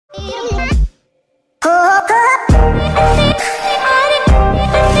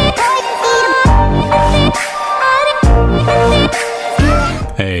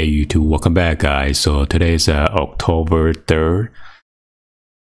YouTube. Welcome back, guys. So today is October 3rd.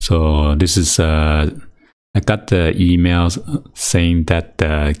 So this is I got the emails saying that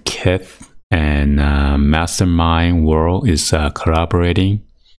the KITH and Mastermind World is collaborating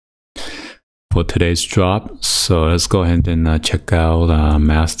for today's drop. So let's go ahead and check out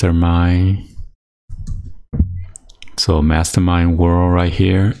Mastermind. So Mastermind World right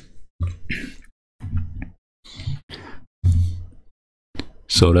here.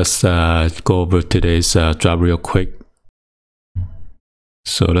 So let's go over today's drop real quick.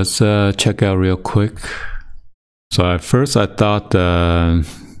 So let's check out real quick. So at first I thought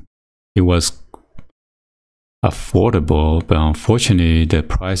it was affordable, but unfortunately the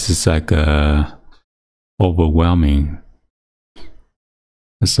price is like overwhelming.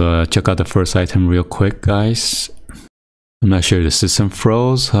 Let's check out the first item real quick, guys. I'm not sure the system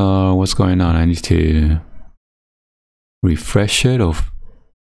froze. What's going on? I need to refresh it. Or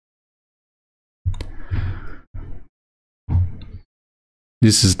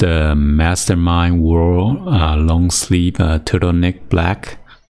this is the Mastermind World long sleeve turtleneck black.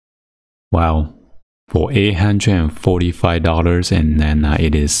 Wow, for $845, and then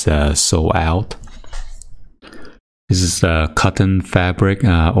it is sold out. This is cotton fabric,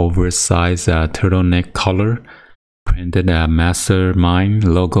 oversized turtleneck color, printed Mastermind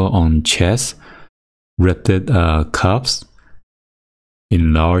logo on chest, ripped cuffs,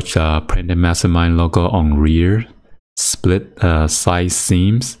 enlarged printed Mastermind logo on rear, split side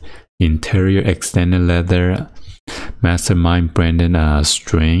seams, interior extended leather Mastermind branded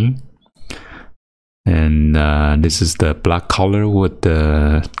string, and this is the black color with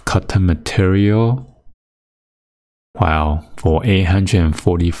the cotton material. Wow, for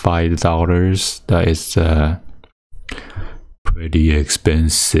 $845, that is pretty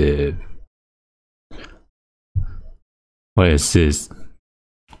expensive. What is this?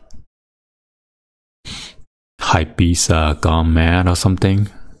 Hypebeast gone mad or something?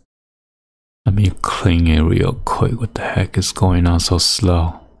 Let me clean it real quick. What the heck is going on so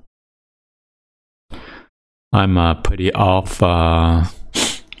slow? I'm pretty off.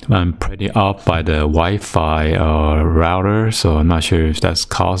 I'm pretty off by the Wi-Fi router, so I'm not sure if that's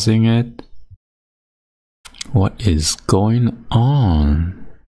causing it. What is going on?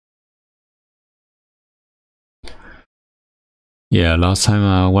 Yeah, last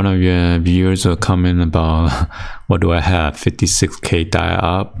time one of your viewers were commenting about what do I have, 56K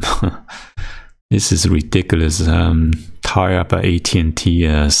dial-up. This is ridiculous. Tired up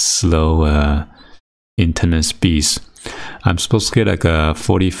AT&T slow internet speeds. I'm supposed to get like a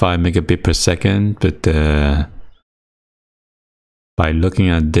 45 megabit per second, but by looking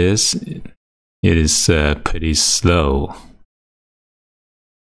at this, it is pretty slow.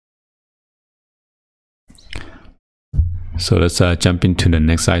 So let's jump into the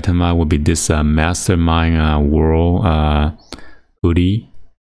next item. Will be this Mastermind World hoodie.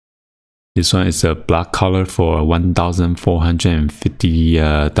 This one is a black color for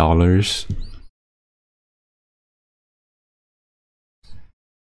 $1,450.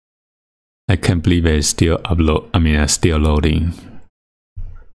 I can't believe it's still still loading.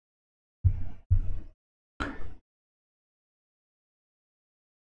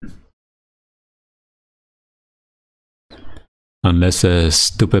 Unless a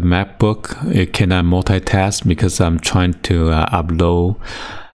stupid MacBook, it cannot multitask, because I'm trying to upload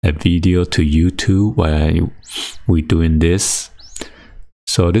a video to YouTube while we're doing this.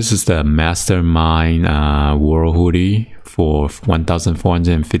 So this is the Mastermind World hoodie for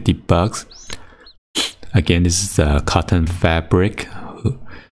 $1,450. Again, this is a cotton fabric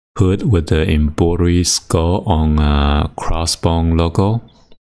hood with the embroidery skull on crossbone logo.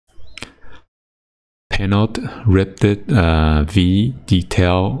 Paneled ripped V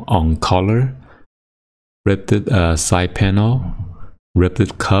detail on collar, ripped side panel,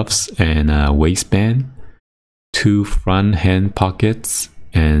 ripped cuffs and waistband, 2 front hand pockets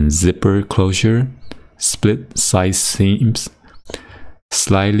and zipper closure, split side seams,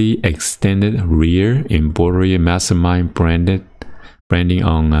 slightly extended rear, embroidery Mastermind branding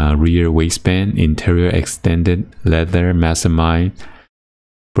on rear waistband, interior extended leather Mastermind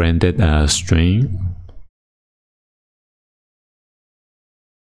branded string.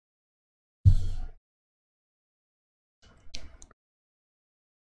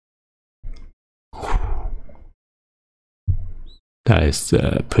 That is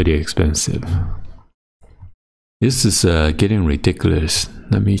pretty expensive. This is getting ridiculous.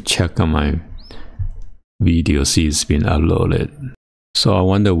 Let me check on my video, see it's been uploaded. So I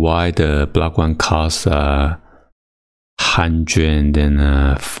wonder why the black one costs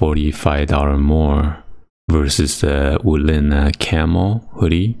 $145 more versus the woolen camel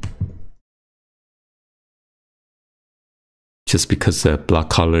hoodie. Just because the black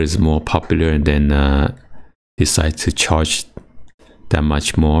color is more popular and then decide to charge that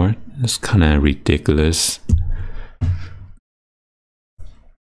much more. It's kind of ridiculous.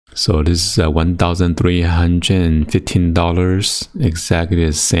 So this is $1,315, exactly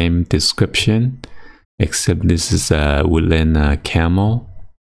the same description, except this is a woolen camel.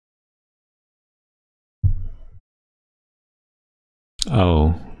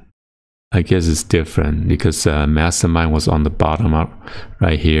 Oh, I guess it's different because Mastermind was on the bottom up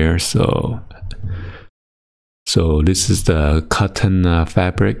right here. So this is the cotton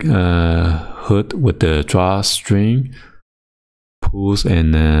fabric hood with the drawstring, pulls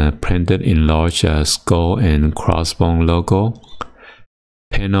and printed in large skull and crossbone logo.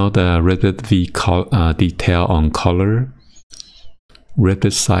 Paneled ribbed V detail on collar.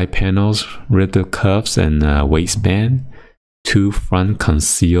 Ribbed side panels, ribbed cuffs and waistband. 2 front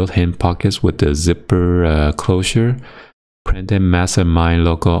concealed hand pockets with the zipper closure. Printed Mastermind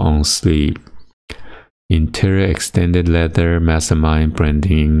logo on sleeve. Interior extended leather Mastermind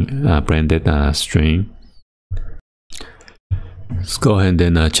branded string. Let's go ahead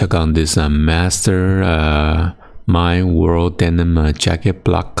and check on this Mastermind World Denim jacket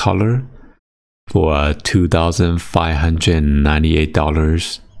black color for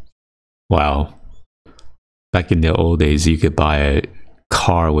 $2,598. Wow. Back in the old days, you could buy a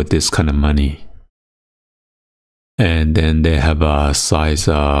car with this kind of money. And then they have a size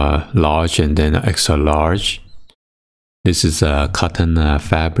large and then extra large. This is a cotton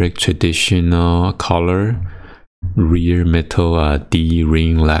fabric, traditional color. Rear metal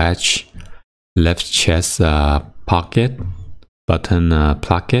D-ring latch. Left chest pocket. Button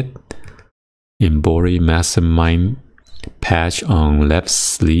placket. Embroidery Mastermind patch on left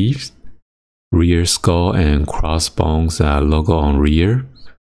sleeve. Rear skull and crossbones logo on rear.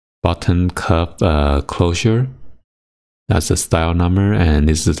 Button cuff closure. That's the style number, and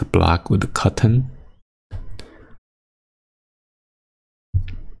this is the black with the cotton.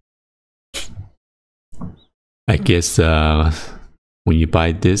 I guess when you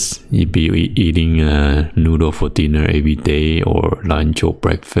buy this, you'd be eating noodle for dinner every day, or lunch or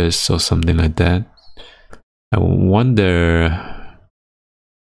breakfast or something like that. I wonder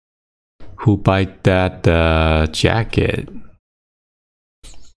who buy that jacket.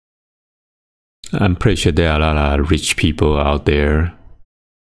 I'm pretty sure there are a lot of rich people out there.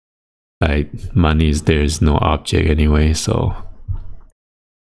 Like, money is there is no object anyway, so.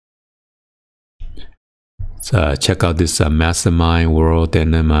 So check out this Mastermind World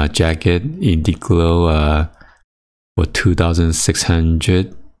Denim jacket, Indiglo for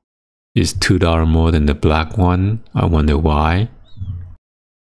 $2,600. It's $2 more than the black one. I wonder why.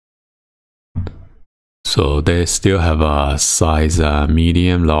 So they still have a size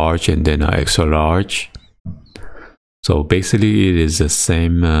medium, large, and then extra large. So basically it is the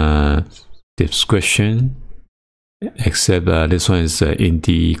same description, except this one is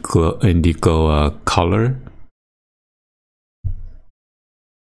indigo color.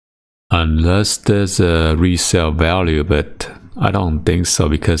 Unless there's a resale value, but I don't think so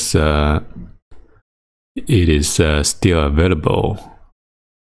because it is still available.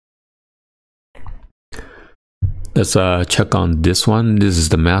 Let's check on this one. This is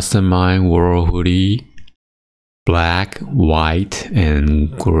the Mastermind World hoodie, black, white,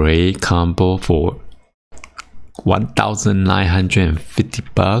 and gray combo for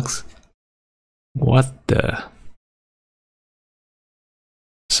 $1,950. What the?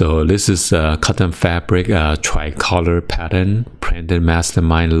 So this is cotton fabric, tricolor pattern, printed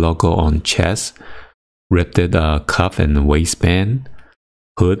Mastermind logo on chest, ribbed cuff and waistband,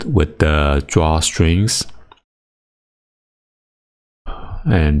 hood with the drawstrings.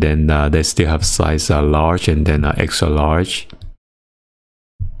 And then they still have size large and then extra large.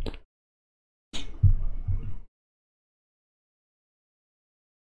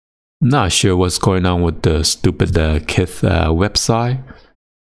 Not sure what's going on with the stupid KITH website.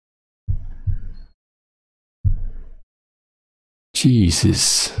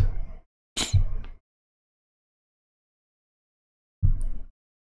 Jesus.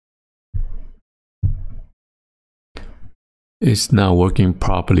 It's not working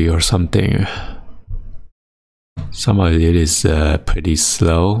properly or something. Some of it is pretty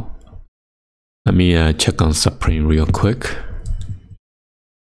slow. Let me check on Supreme real quick.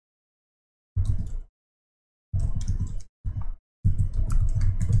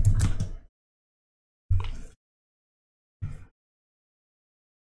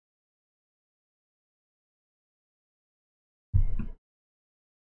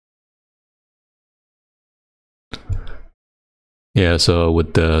 Yeah, so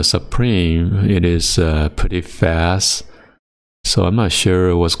with the Supreme, it is pretty fast. So I'm not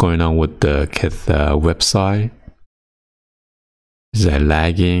sure what's going on with the KITH website. Is that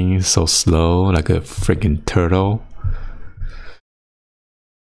lagging so slow, like a freaking turtle?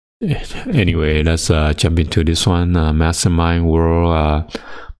 Anyway, let's jump into this one. Mastermind World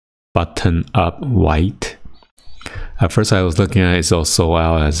button up white. At first I was looking at it, it's all sold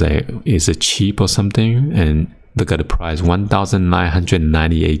out as is it cheap or something? And look at the price,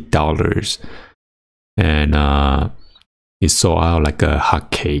 $1,998. And it sold out like a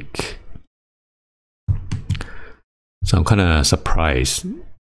hotcake. So I'm kind of surprised.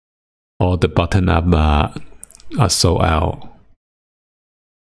 All the button up are sold out.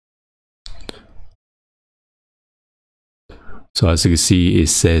 So as you can see, it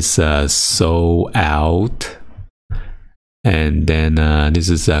says sold out. And then this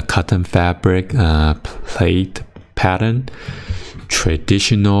is a cotton fabric plate pattern,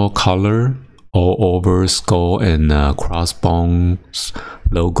 traditional color, all over skull and crossbones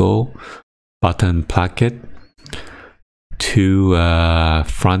logo, button placket, 2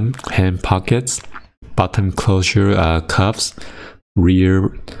 front hand pockets, button closure cuffs, rear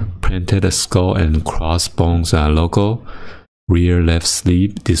printed skull and crossbones logo, rear left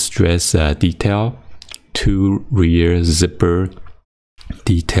sleeve distress detail, 2 rear zipper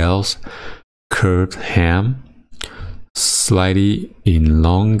details, curved hem, slightly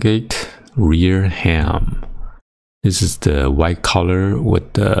elongate rear hem. This is the white color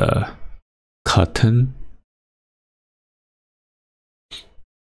with the cotton.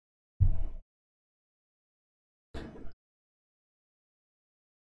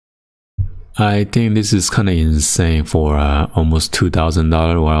 I think this is kind of insane for almost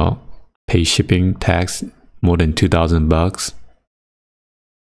 $2,000. Well, pay shipping tax more than $2,000.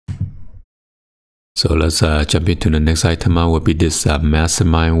 So let's jump into the next item. Will be this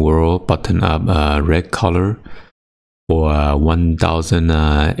Mastermind World button up red color for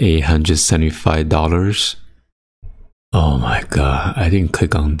 $1,875. Oh my god, I didn't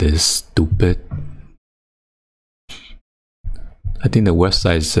click on this, stupid. I think the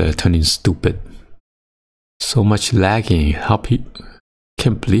website is turning stupid. So much lagging. How people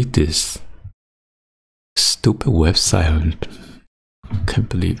can't believe this. Stupid website. Can't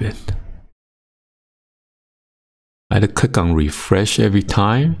believe it. I had to click on refresh every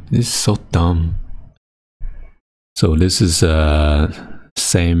time. This is so dumb. So this is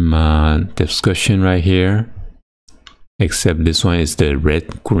same description right here, except this one is the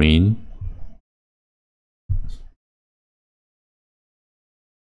red green.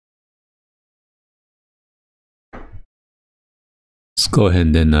 Let's go ahead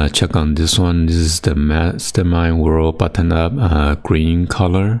and then check on this one. This is the Mastermind World button up green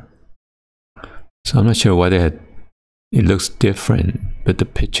color. So I'm not sure why they had. It looks different, but the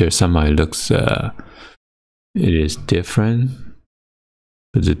picture somehow looks it is different,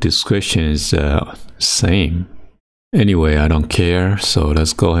 but the description is same. Anyway, I don't care. So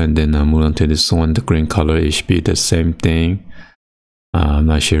let's go ahead and then move on to this one. The green color. It should be the same thing. I'm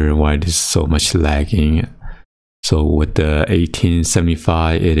not sure why this is so much lagging. So with the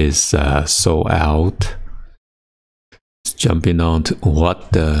 1875, it is sold out. Let's jumping on to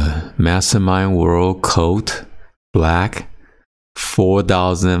what the Mastermind World coat, black,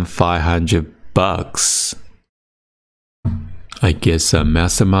 $4,500. I guess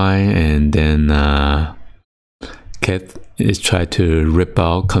Mastermind, and then KITH is trying to rip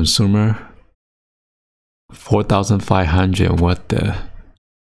out consumer. 4,500. What the?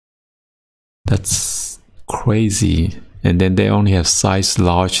 That's crazy. And then they only have size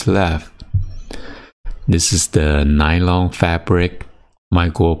large left. This is the nylon fabric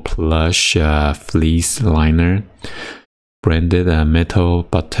micro plush fleece liner, branded metal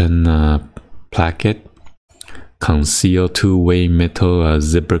button placket, conceal two-way metal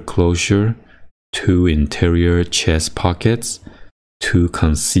zipper closure, 2 interior chest pockets, 2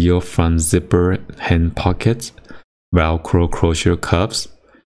 conceal front zipper hand pockets, velcro closure cuffs,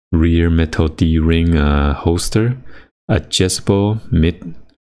 rear metal D-ring holster, adjustable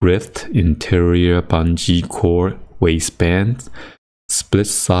mid-rift interior bungee cord waistband, split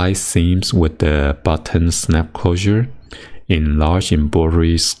side seams with the button snap closure, enlarged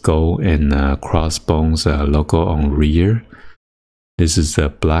embroidery skull and crossbones logo on rear. This is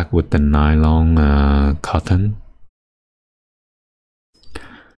black with the nylon cotton.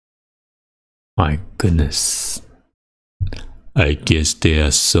 My goodness. I guess there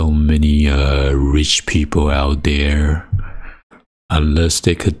are so many rich people out there. Unless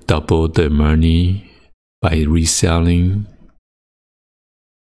they could double the money by reselling.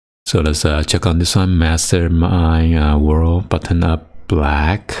 So let's check on this one. Mastermind World button up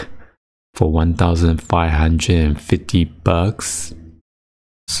black for 1,550 bucks.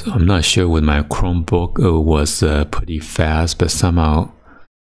 So I'm not sure with my Chromebook it was pretty fast, but somehow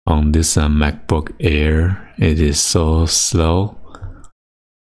on this MacBook Air it is so slow.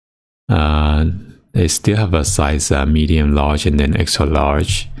 They still have a size medium, large, and then extra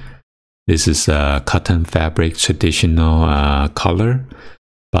large. This is a cotton fabric, traditional color,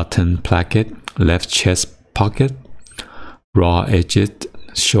 button placket, left chest pocket, raw edged,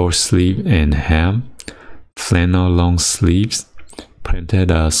 short sleeve and hem, flannel long sleeves, printed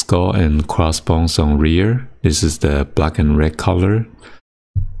skull and crossbones on rear. This is the black and red color.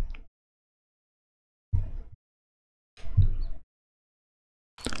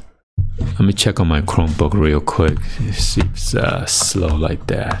 Let me check on my Chromebook real quick, see if it's slow like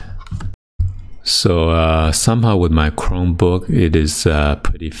that. So somehow with my Chromebook it is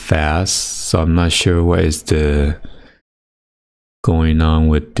pretty fast, so I'm not sure what is the going on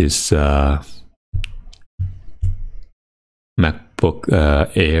with this MacBook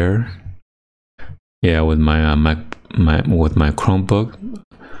Air. Yeah, with my with my Chromebook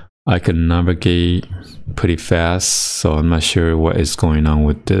I can navigate pretty fast, so I'm not sure what is going on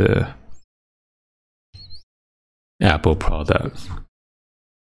with the Apple product.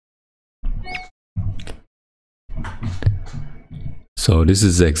 So this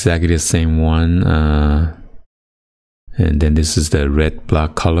is exactly the same one, and then this is the red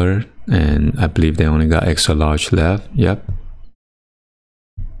black color, and I believe they only got extra large left. Yep.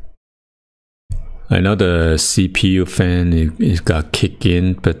 I know the CPU fan it got kicked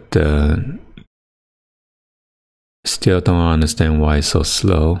in, but still don't understand why it's so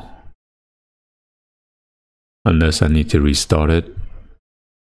slow. Unless I need to restart it.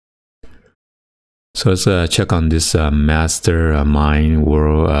 So let's check on this Mastermind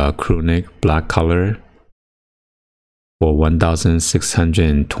World crew neck black color for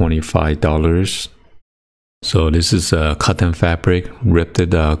 $1,625. So this is cotton fabric,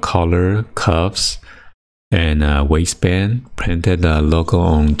 ripped collar, cuffs, and waistband, printed logo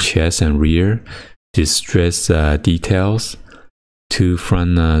on chest and rear, distress details, 2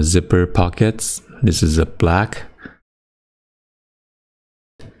 front zipper pockets. This is a black.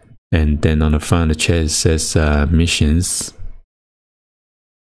 And then on the front of the chest it says missions.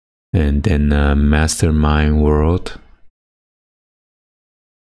 And then Mastermind World.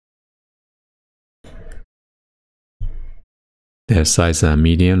 They have size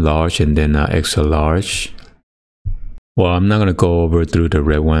medium, large, and then extra large. Well, I'm not going to go over through the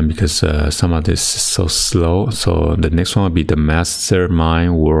red one because some of this is so slow. So the next one will be the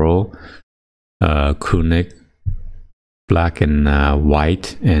Mastermind World crew neck, black and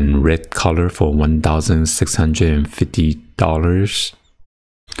white and red color for $1,650.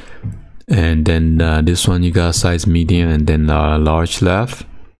 And then this one you got size medium and then large left.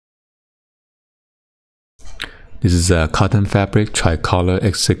 This is a cotton fabric, tricolor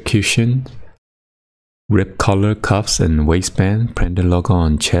execution, rib collar, cuffs and waistband, printed logo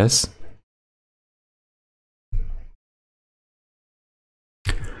on chest.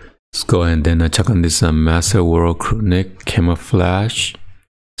 Let's go ahead and then check on this Master World crew neck camouflage,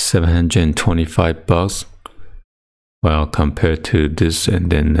 725 bucks. Well, compared to this and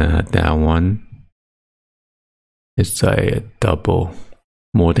then that one, it's a double,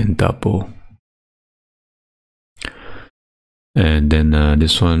 more than double. And then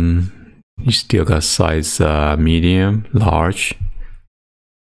this one, you still got size medium, large,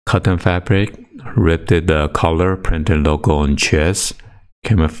 cotton fabric, ripped collar, printed logo on chest,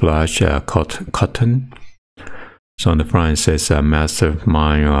 camouflage cotton. So on the front it says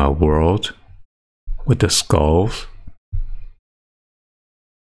Mastermind World with the skulls.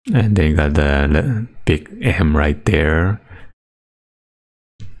 And then you got the big M right there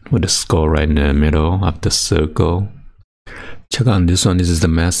with the skull right in the middle of the circle. Check out this one. This is the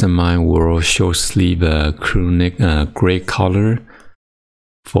Mastermind World short sleeve crew neck gray color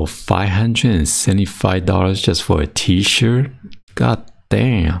for $575 just for a t-shirt. God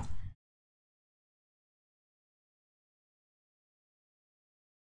damn.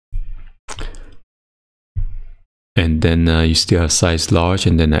 And then you still have size large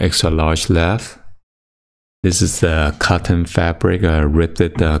and then extra large left. This is the cotton fabric,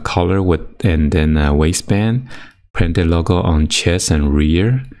 ripped collar with and then waistband, printed logo on chest and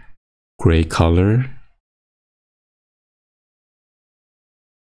rear, gray color.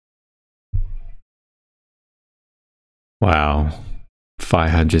 Wow,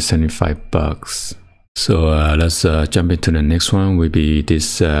 575 bucks. So let's jump into the next one. Will be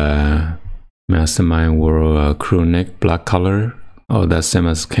this Mastermind World crew neck black color Oh, that's same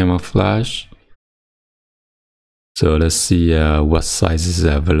as camouflage. So let's see what sizes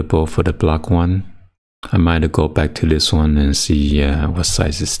are available for the black one. I might go back to this one and see what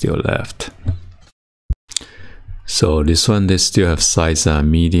size is still left. So this one, they still have size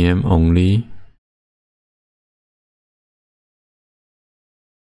medium only.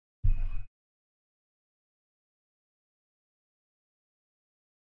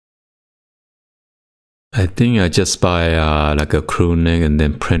 I think I just buy like a crew neck and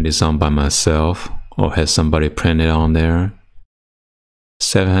then print this on by myself, or have somebody print it on there.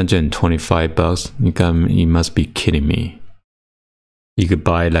 725 bucks. You must be kidding me. You could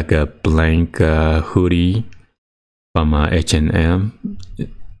buy like a blank hoodie from H&M.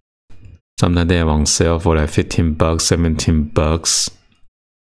 Sometimes they have on sale for like 15 bucks, 17 bucks.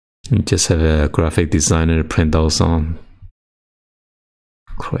 You just have a graphic designer to print those on.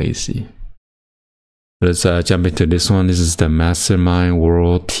 Crazy. Let's jump into this one. This is the Mastermind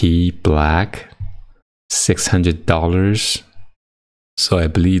World Tee Black, $600. So I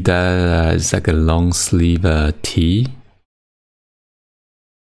believe that is like a long sleeve tee.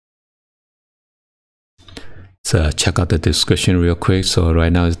 So check out the description real quick. So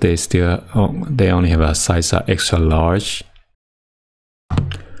right now they only have a size extra large.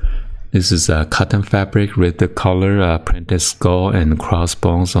 This is a cotton fabric with the color printed skull and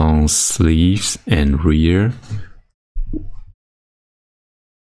crossbones on sleeves and rear.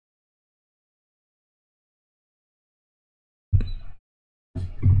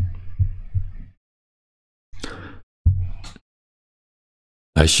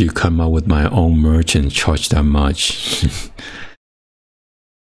 I should come up with my own merch and charge that much.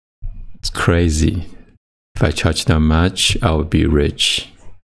 It's crazy. If I charge that much, I would be rich.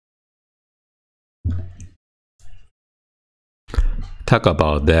 Talk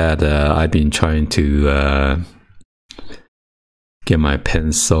about that, I've been trying to get my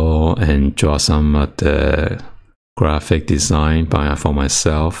pencil and draw some of the graphic design for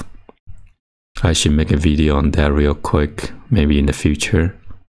myself. I should make a video on that real quick, maybe in the future.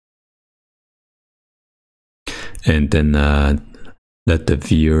 And then let the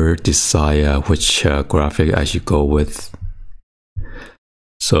viewer decide which graphic I should go with.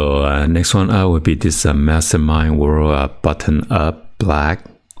 So next one up would be this Mastermind World Button Up Black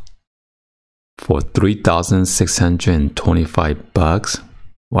for $3,625.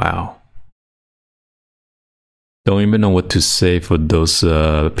 Wow. Don't even know what to say for those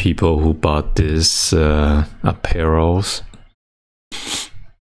people who bought this apparels.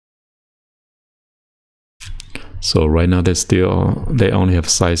 So right now they only have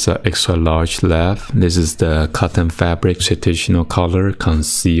size extra large left. This is the cotton fabric traditional color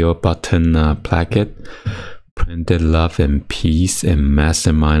conceal button placket, printed love and peace and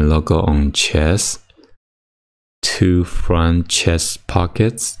Mastermind logo on chest. 2 front chest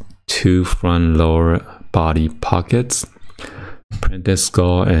pockets, 2 front lower body pockets, printed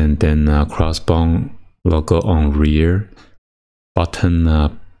skull and then crossbone logo on rear.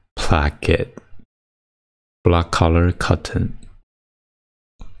 Button placket. Black color cotton.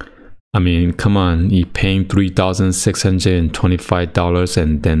 I mean, come on, you're paying $3,625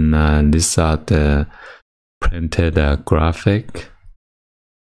 and then these are the printed graphic.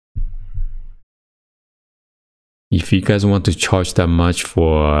 If you guys want to charge that much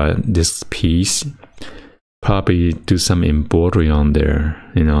for this piece, probably do some embroidery on there,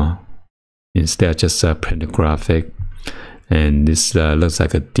 you know, instead just printed graphic. And this looks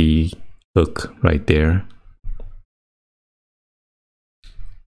like a D hook right there.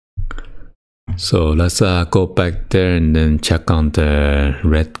 So let's go back there and then check on the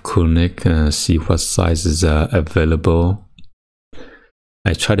red crew neck, see what size is available.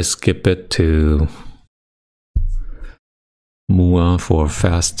 I try to skip it to move on for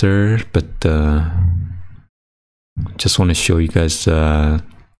faster, but just want to show you guys the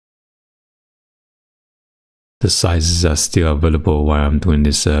sizes are still available while I'm doing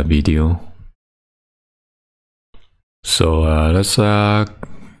this video. So let's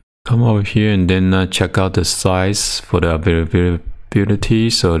come over here and then check out the size for the availability.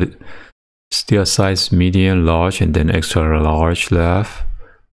 So still size medium, large, and then extra large left.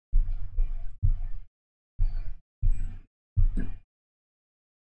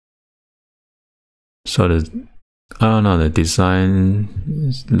 So I don't know, the design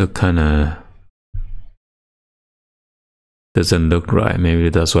look kind of doesn't look right. Maybe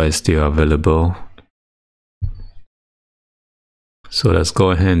that's why it's still available. So let's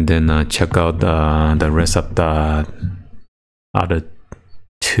go ahead and then check out the rest of the other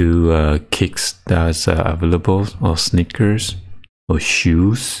 2 kicks that's available, or sneakers or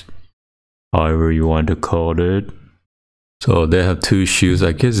shoes, however you want to call it. So they have two shoes.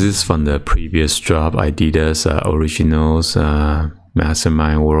 I guess this is from the previous drop. Adidas Originals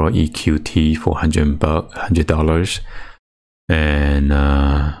Mastermind World EQT for $100. And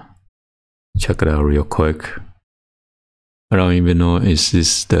check it out real quick. I don't even know is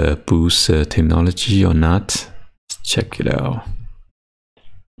this the Boost technology or not. Let's check it out.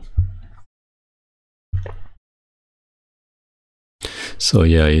 So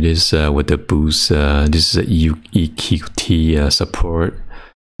yeah, it is with the Boost. This is a EQT support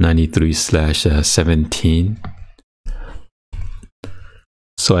 93/17.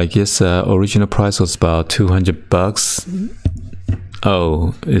 So I guess original price was about $200.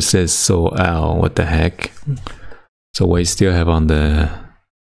 Oh, it says sold out. What the heck? So what you still have on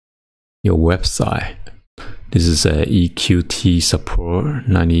your website? This is a EQT support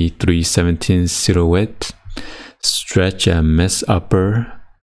 93/17 silhouette. Stretch and mesh upper,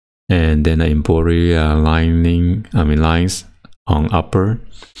 and then embroidery lines on upper,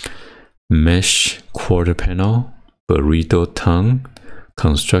 mesh quarter panel, burrito tongue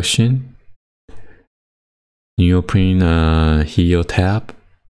construction, neoprene heel tab,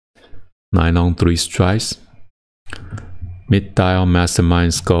 nylon 3 stripes, mid-dial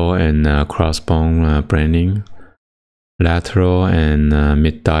Mastermind skull and crossbone branding, lateral and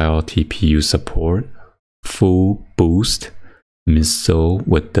mid-dial TPU support. Full Boost midsole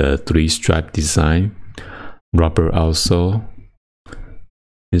with the 3-stripe design, rubber outsole.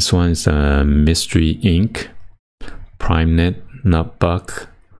 This one is a mystery ink, prime net, nubuck,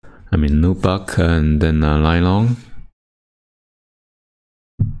 and then nylon.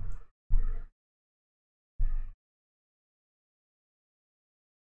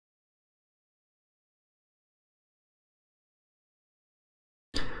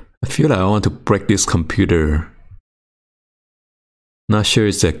 I feel like I want to break this computer. Not sure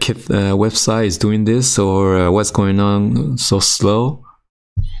if the KITH website is doing this or what's going on so slow.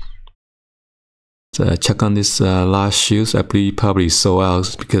 So check on this last shoes. I believe probably sold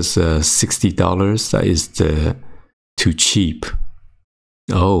out because $60 that is too cheap.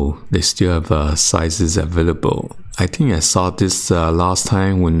 Oh, they still have sizes available. I think I saw this last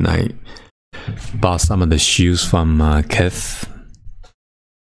time when I bought some of the shoes from KITH.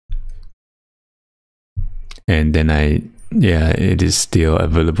 And then it is still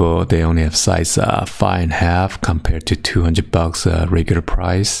available. They only have size 5.5 compared to $200 regular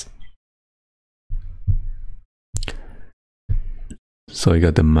price. So you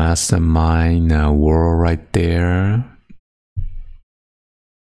got the Mastermind World right there.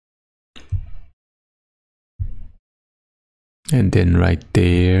 And then right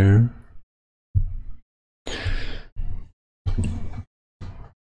there.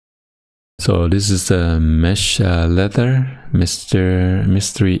 So this is the mesh leather,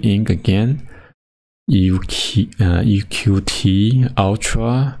 mystery ink again, EQT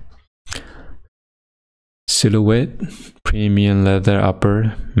Ultra silhouette, premium leather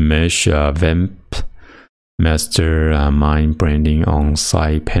upper, mesh vamp, Mastermind branding on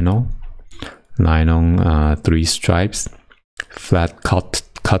side panel, nylon 3 stripes, flat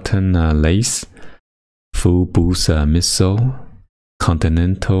cotton lace, full Boost midsole,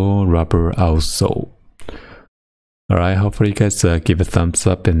 Continental rubber outsole. Alright, hopefully you guys give a thumbs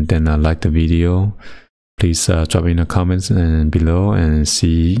up and then like the video. Please drop in the comments below and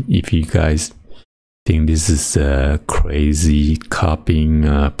see if you guys think this is a crazy copying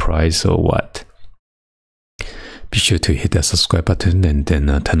price or what. Be sure to hit that subscribe button and then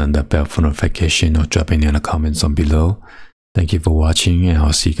turn on the bell for notification or drop in the comments on below. Thank you for watching and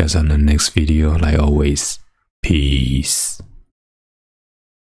I'll see you guys on the next video. Like always, peace.